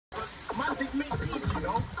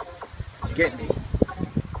get me?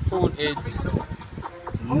 Haunted.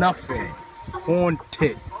 It's nothing.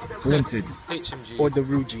 Haunted. Haunted. HMG. Or the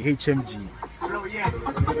real G, HMG.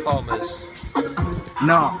 Farmers.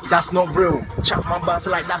 Nah, that's not real. Chap my bounce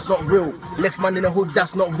like that's not real. Left man in the hood,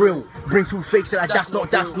 that's not real. Bring through fakes like that's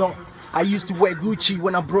not. I used to wear Gucci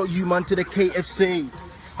when I brought you man to the KFC.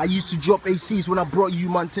 I used to drop ACs when I brought you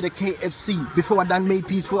man to the KFC. Before I done made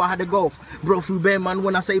peace, before I had a golf. Broke through bear man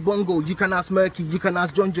when I say bongo. You can ask Murky, you can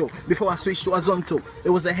ask John Joe. Before I switched to Azonto, it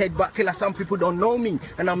was a headback killer. Some people don't know me,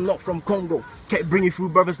 and I'm not from Congo. Kept bringing through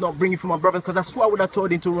brothers, not bringing through my brothers, cause I swear I would have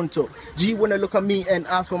told in Toronto. G wanna look at me and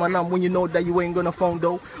ask for my name when you know that you ain't gonna phone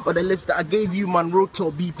though. Or the lips that I gave you man, Roto,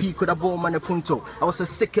 BP, could have bought man a punto. I was a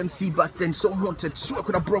sick MC back then, so haunted. Swear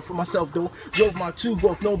could have brought for myself though. Drove my 2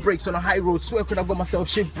 golf, no brakes on a high road. Swear could have got myself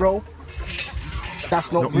shit, bro.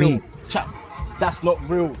 That's not real. Me. Chap, that's not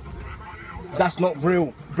real. That's not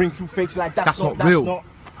real. Bring through fakes like That's not real. Not.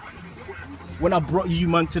 When I brought you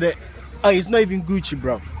man to the, it's not even Gucci,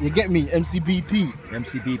 bro. You get me? MCBP.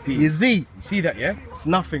 MCBP. You see? You see that, yeah? It's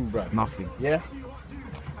nothing, bro. Nothing. Yeah.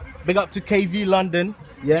 Big up to KV London.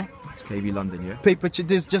 Yeah. It's KB London, yeah? Paper.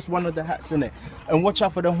 There's just one of the hats in it. And watch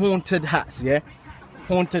out for the haunted hats. Yeah.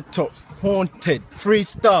 Haunted tops. Haunted. 3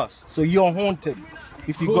 stars. So you're haunted.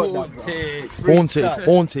 If you got that, bro. 3 Haunted. stars.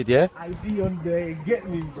 Haunted, yeah? ID on there. Get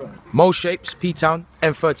me, bro. Mo Shapes, P-Town,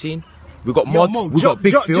 M13. We got Yo, Mod. Mo, We got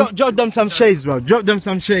Big Phil. Drop them some shades, bro. Drop them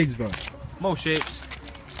some shades, bro. Mo Shapes.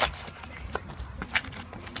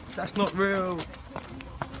 That's not real.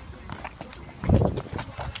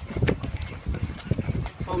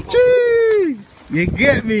 Jeez! You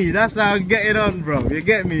get me? That's how I get it on, bro. You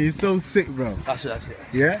get me? It's so sick, bro. That's it.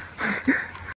 Yeah?